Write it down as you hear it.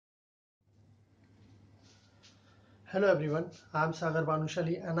Hello everyone, I am Sagar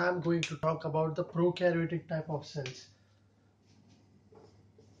Banushali and I am going to talk about the prokaryotic type of cells.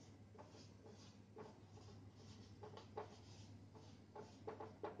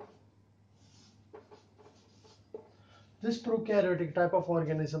 This prokaryotic type of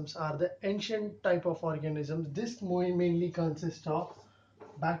organisms are the ancient type of organisms. This mainly consists of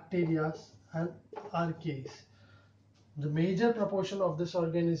bacteria and archaea. The major proportion of these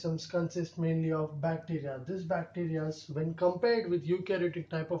organisms consist mainly of bacteria. These bacteria, when compared with eukaryotic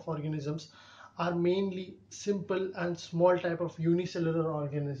type of organisms, are mainly simple and small type of unicellular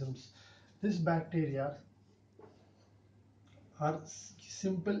organisms. These bacteria are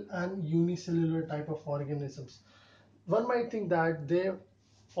simple and unicellular type of organisms. One might think that they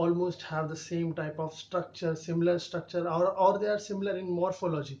almost have the same type of structure, similar structure, or they are similar in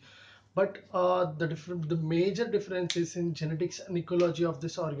morphology. But the major difference is in genetics and ecology of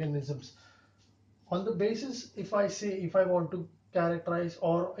these organisms. On the basis, if I want to characterize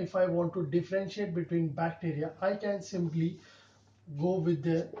or if I want to differentiate between bacteria, I can simply go with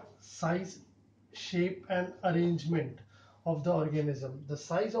their size, shape, and arrangement of the organism. The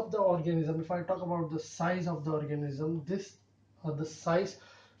size of the organism, if I talk about the size of the organism, the size,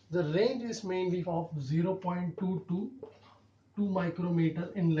 the range is mainly of 0.2 to 2 micrometer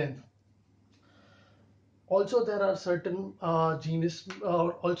in length. Also, there are certain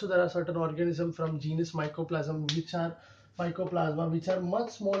also there are certain organisms from genus Mycoplasma, which are much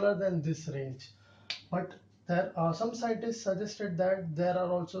smaller than this range. But there are some scientists suggested that there is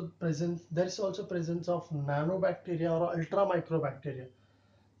also presence of nanobacteria or ultramicrobacteria.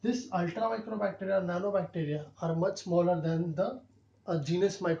 This ultramicrobacteria, nanobacteria are much smaller than the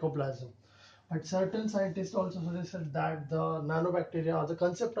genus Mycoplasma. But certain scientists also suggested that the nanobacteria or the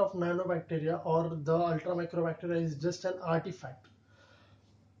concept of nanobacteria or the ultramicrobacteria is just an artifact.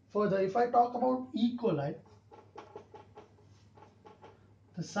 Further, if I talk about E. coli,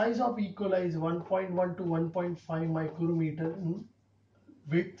 the size of E. coli is 1.1 to 1.5 micrometer in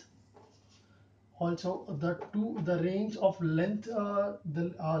width. Also, the range of length,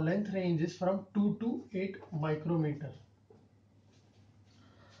 the length range is from 2 to 8 micrometer.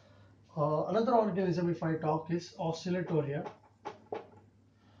 Another organism, if I talk, is Oscillatoria.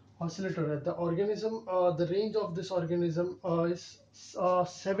 Oscillatoria. The range of this organism is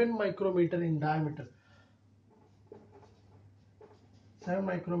 7 micrometer in diameter. 7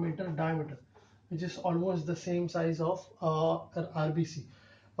 micrometer diameter, which is almost the same size of an RBC.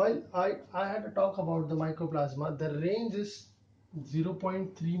 While I had to talk about the mycoplasma, the range is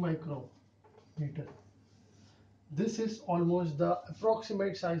 0.3 micrometer. This is almost the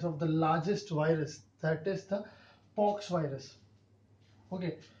approximate size of the largest virus, that is the pox virus.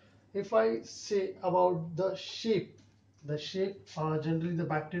 Okay, if I say about the shape generally the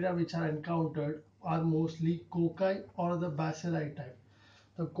bacteria which are encountered are mostly cocci or the bacilli type.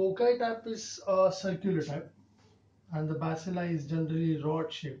 The cocci type is a circular type and the bacilli is generally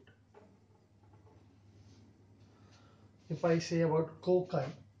rod shaped. If I say about cocci,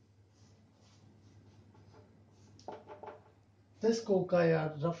 this cocci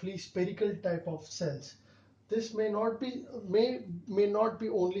are roughly spherical type of cells. This may not be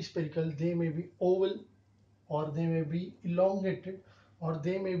only spherical, they may be oval or they may be elongated or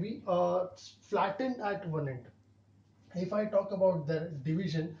they may be flattened at one end. If I talk about their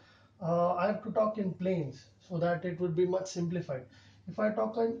division, I have to talk in planes so that it would be much simplified. If I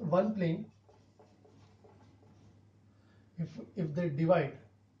talk on one plane, if they divide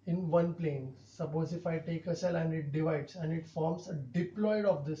in one plane, suppose if I take a cell and it divides and it forms a diploid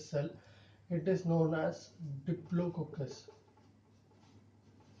of this cell, it is known as Diplococcus.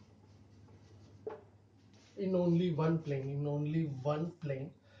 In only one plane,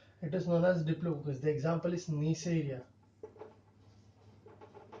 it is known as Diplococcus. The example is Neisseria.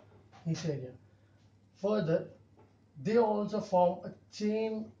 Further, they also form a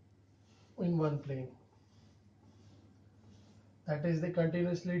chain in one plane. That is, they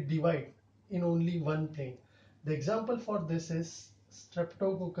continuously divide in only one plane. The example for this is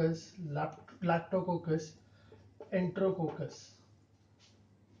Streptococcus, Lactococcus, Enterococcus.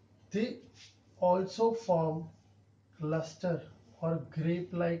 They also form cluster or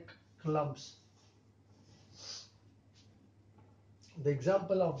grape-like clumps. The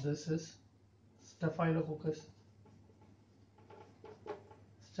example of this is Staphylococcus.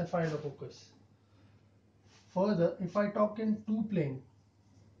 Further, if I talk in two plane,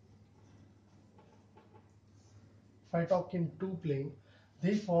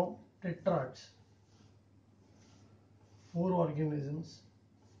 they form tetrads. 4 organisms,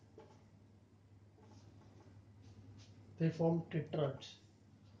 they form tetrads.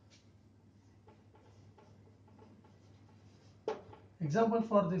 Example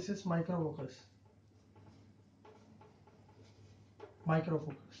for this is microfocus.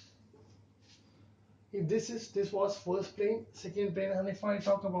 Microfocus. If this was first plane, second plane, and if I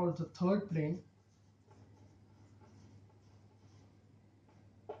talk about the third plane,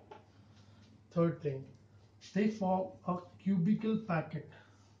 they form a cubical packet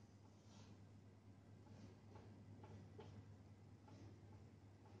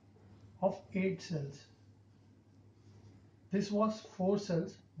of 8 cells. This was 4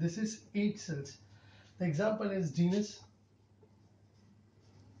 cells, this is 8 cells. The example is genus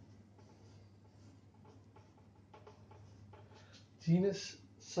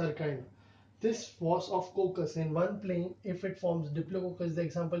Sarcina. This was of coccus. In one plane, if it forms Diplococcus, the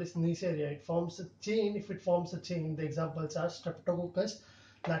example is Neisseria. It forms a chain. If it forms a chain, the examples are Streptococcus,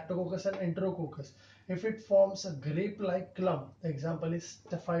 Lactococcus, and Enterococcus. If it forms a grape-like clump, the example is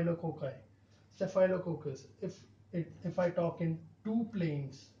Staphylococcus. If I talk in two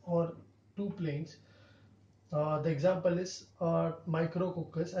planes, the example is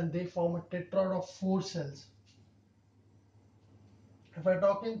Micrococcus, and they form a tetrad of 4 cells. If I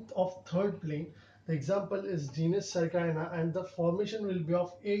talk of third plane, the example is genus Sarcina, and the formation will be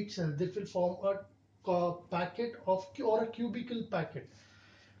of 8 cells. This will form a packet of or a cubical packet.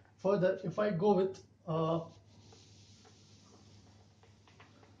 Further, if I go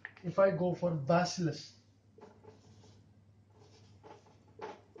for Bacillus,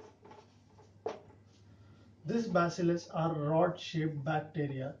 this Bacillus are rod-shaped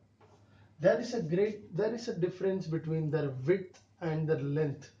bacteria. There is a difference between their width and their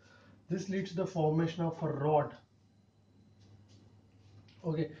length. This leads to the formation of a rod.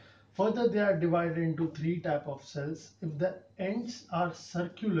 Okay. Further, they are divided into 3 type of cells. If the ends are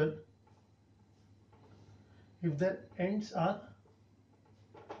circular, if their ends are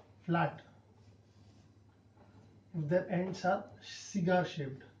flat, if their ends are cigar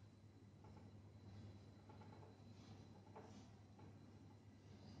shaped.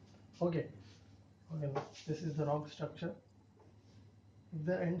 Okay. Okay, this is the wrong structure. If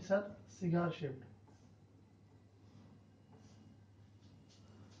the ends are cigar shaped.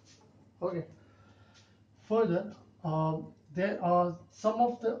 Okay. Further, there are some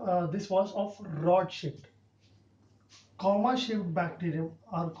of the this was of rod shaped. Comma shaped bacteria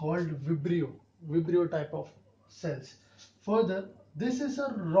are called Vibrio type of cells. Further, this is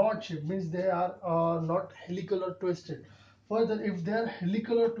a rod shape, means they are not helical or twisted. Further, if they are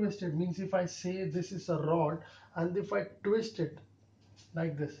helical or twisted, means if I say this is a rod and if I twist it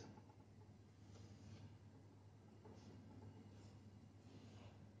like this,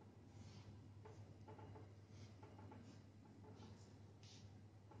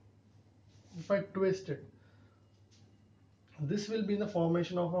 if I twist it, this will be the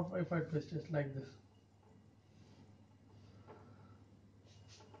formation of if I twist it like this.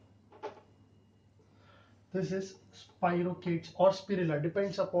 This is spirochetes or spirilla,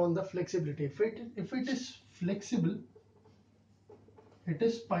 depends upon the flexibility. If it is flexible, it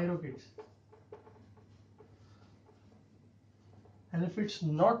is spirochetes, and if it's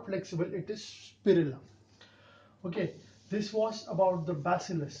not flexible, it is spirilla. Okay, this was about the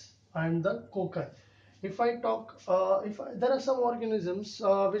bacillus and the cocci. If I talk, there are some organisms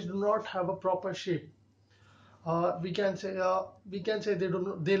which do not have a proper shape. We can say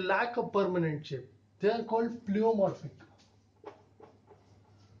they lack a permanent shape. They are called pleomorphic.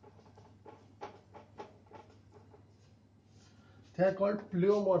 They are called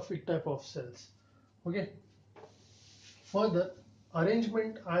pleomorphic type of cells. Okay. Further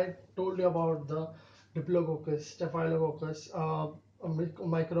arrangement, I told you about the Diplococcus, Staphylococcus,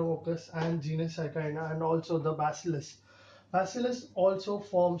 Micrococcus, and genus Sarcina, and also the Bacillus. Bacillus also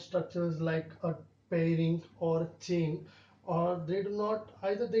form structures like a pairing or chain, or they do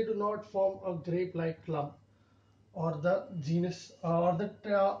not form a grape-like clump, or the genus or the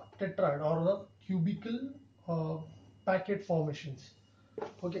tetrad or the cubical uh, packet formations.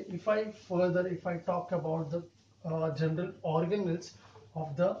 Okay, if I talk about the general organelles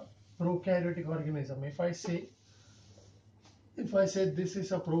of the prokaryotic organism, if I say this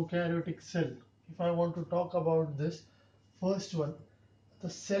is a prokaryotic cell, if I want to talk about this first one, the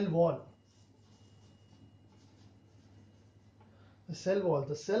cell wall. The cell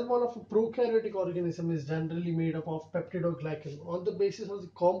wall of a prokaryotic organism is generally made up of peptidoglycan. On the basis of the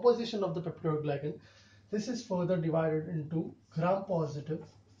composition of the peptidoglycan, this is further divided into gram positive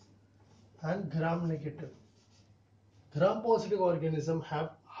and gram negative. Gram positive organism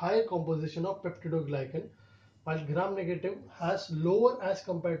have higher composition of peptidoglycan, while gram negative has lower as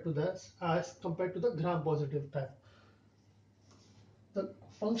compared to the gram positive type. The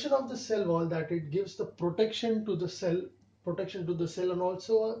function of the cell wall, that it gives the protection to the cell protection to the cell and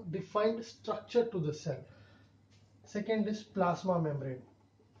also a defined structure to the cell. Second is plasma membrane.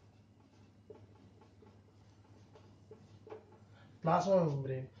 Plasma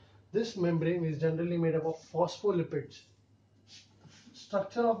membrane. This membrane is generally made up of phospholipids.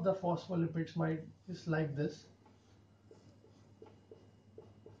 Structure of the phospholipids might is like this.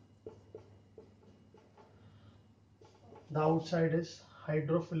 The outside is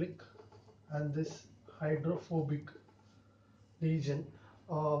hydrophilic and this hydrophobic region.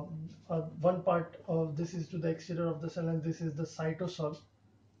 One part of this is to the exterior of the cell and this is the cytosol.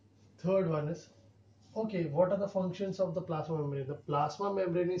 Third one is, okay, what are the functions of the plasma membrane? The plasma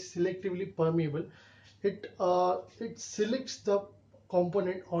membrane is selectively permeable. It selects the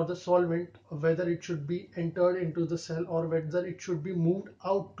component or the solvent whether it should be entered into the cell or whether it should be moved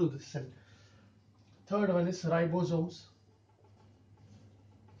out to the cell. Third one is ribosomes.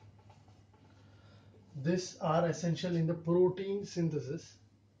 These are essential in the protein synthesis.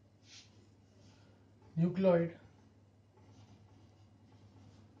 Nucleoid.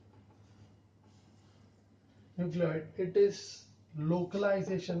 It is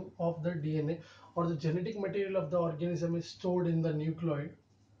localization of the DNA or the genetic material of the organism is stored in the nucleoid.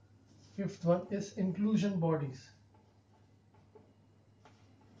 Fifth one is inclusion bodies.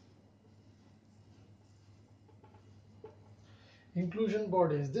 Inclusion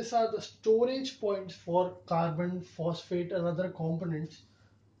bodies. These are the storage points for carbon, phosphate and other components.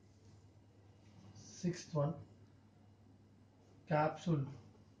 Sixth one, capsule.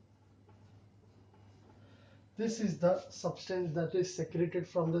 This is the substance that is secreted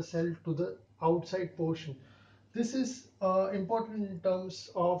from the cell to the outside portion. This is important in terms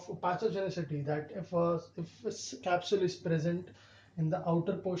of pathogenicity, that if a capsule is present in the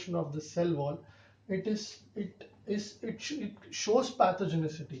outer portion of the cell wall, it shows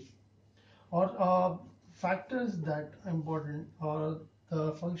pathogenicity. Or factors that are important or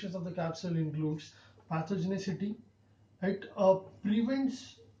the functions of the capsule includes pathogenicity. It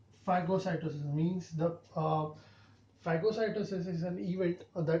prevents phagocytosis, means the phagocytosis is an event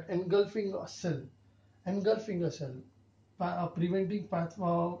that engulfing a cell. Preventing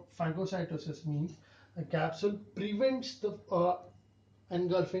phagocytosis means the capsule prevents the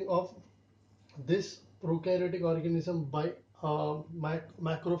engulfing of this prokaryotic organism by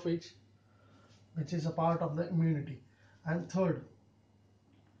macrophage, which is a part of the immunity. And third,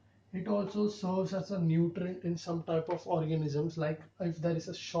 it also serves as a nutrient in some type of organisms, like if there is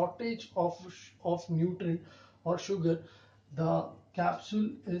a shortage of nutrient or sugar, the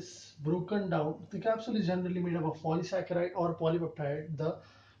capsule is broken down. The capsule is generally made up of polysaccharide or polypeptide. The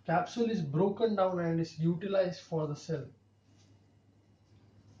capsule is broken down and is utilized for the cell.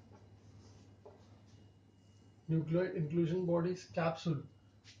 Nucleoid inclusion bodies, capsule.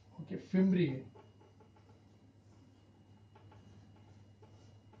 Okay, fimbriae,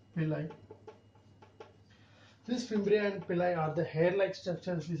 villi. These fimbriae and villi are the hair-like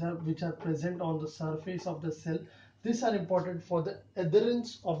structures which are present on the surface of the cell. These are important for the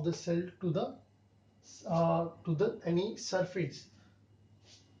adherence of the cell to the any surface.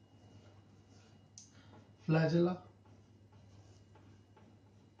 Flagella.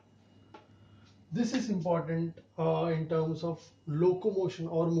 This is important in terms of locomotion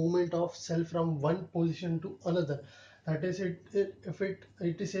or movement of cell from one position to another. That is, if it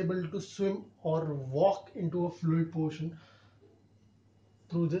is able to swim or walk into a fluid portion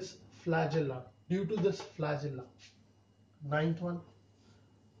through this flagella, due to this flagella. Ninth one,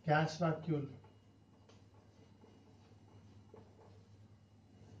 gas vacuole.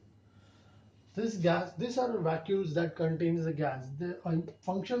 These are vacuoles that contains the gas. The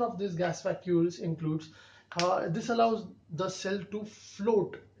function of these gas vacuoles includes this allows the cell to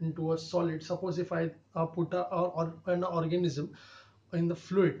float into a solid. Suppose if I put an organism in the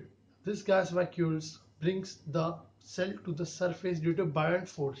fluid, this gas vacuoles brings the cell to the surface due to buoyant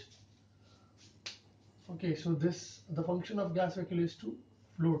force. Okay, so the function of gas vacuole is to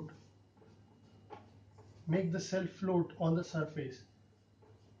float, make the cell float on the surface.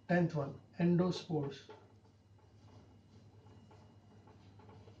 10th one, endospores.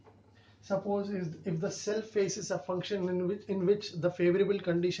 Suppose if the cell faces a function in which the favorable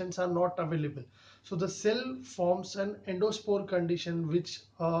conditions are not available, so the cell forms an endospore condition in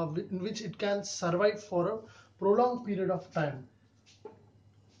which it can survive for a prolonged period of time.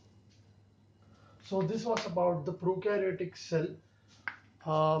 So this was about the prokaryotic cell.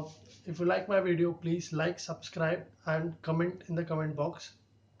 If you like my video, please like, subscribe and comment in the comment box.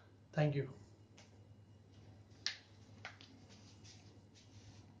 Thank you.